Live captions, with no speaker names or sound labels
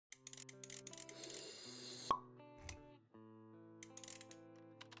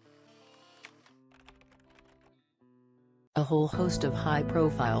a whole host of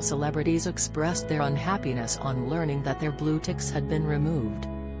high-profile celebrities expressed their unhappiness on learning that their blue ticks had been removed.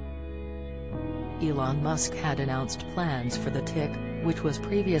 Elon Musk had announced plans for the tick, which was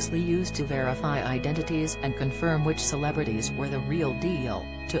previously used to verify identities and confirm which celebrities were the real deal,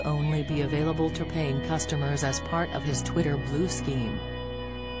 to only be available to paying customers as part of his Twitter Blue scheme.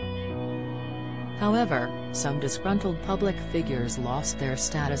 However, some disgruntled public figures lost their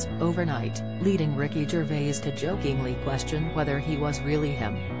status overnight, leading Ricky Gervais to jokingly question whether he was really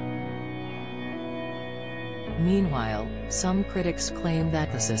him. Meanwhile, some critics claim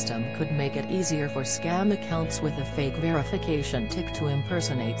that the system could make it easier for scam accounts with a fake verification tick to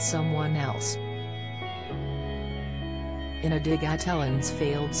impersonate someone else. In a dig at Elon's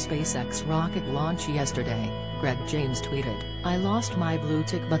failed SpaceX rocket launch yesterday, Greg James tweeted, "I lost my blue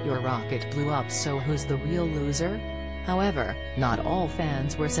tick but your rocket blew up, so who's the real loser?" However, not all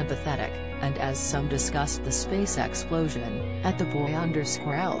fans were sympathetic, and as some discussed the space explosion, at the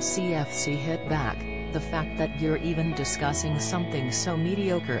boy_LCFC hit back, "The fact that you're even discussing something so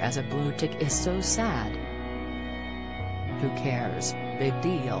mediocre as a blue tick is so sad. Who cares, big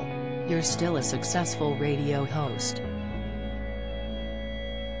deal. You're still a successful radio host.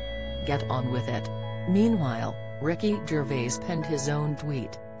 Get on with it." Meanwhile, Ricky Gervais penned his own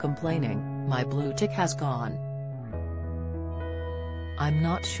tweet, complaining, "My blue tick has gone. I'm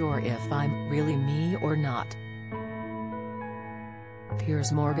not sure if I'm really me or not."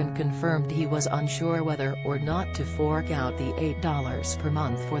 Piers Morgan confirmed he was unsure whether or not to fork out the $8 per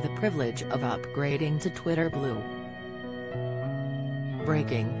month for the privilege of upgrading to Twitter Blue.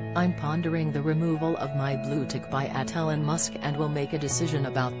 Breaking: "I'm pondering the removal of my blue tick by Elon Musk and will make a decision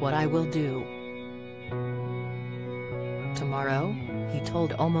about what I will do tomorrow," he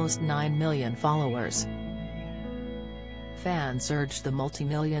told almost 9 million followers. Fans urged the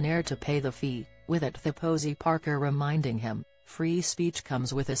multimillionaire to pay the fee, with it the Posey Parker reminding him, "Free speech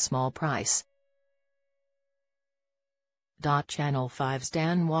comes with a small price." Channel 5's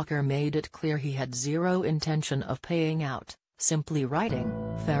Dan Walker made it clear he had zero intention of paying out, simply writing,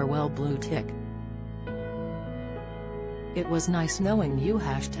 "Farewell blue tick. It was nice knowing you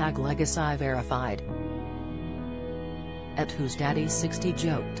 #Legacy verified." At Who's Daddy 60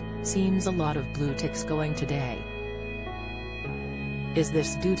 joked, "Seems a lot of blue ticks going today. Is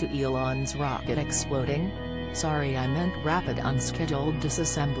this due to Elon's rocket exploding? Sorry, I meant rapid unscheduled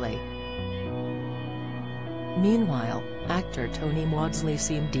disassembly." Meanwhile, actor Tony Maudsley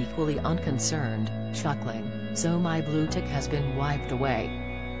seemed equally unconcerned, chuckling, "So my blue tick has been wiped away.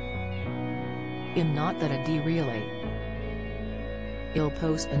 Not that a D really. I'll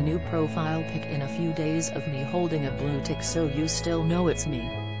post a new profile pic in a few days of me holding a blue tick so you still know it's me.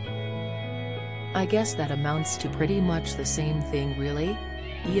 I guess that amounts to pretty much the same thing really."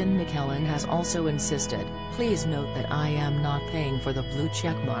 Ian McKellen has also insisted, "Please note that I am not paying for the blue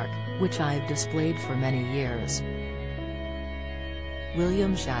checkmark, which I've displayed for many years."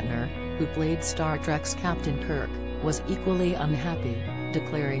 William Shatner, who played Star Trek's Captain Kirk, was equally unhappy,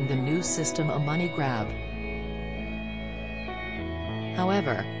 declaring the new system a money grab.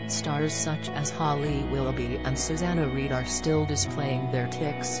 However, stars such as Holly Willoughby and Susanna Reid are still displaying their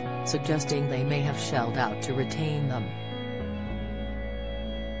ticks, suggesting they may have shelled out to retain them.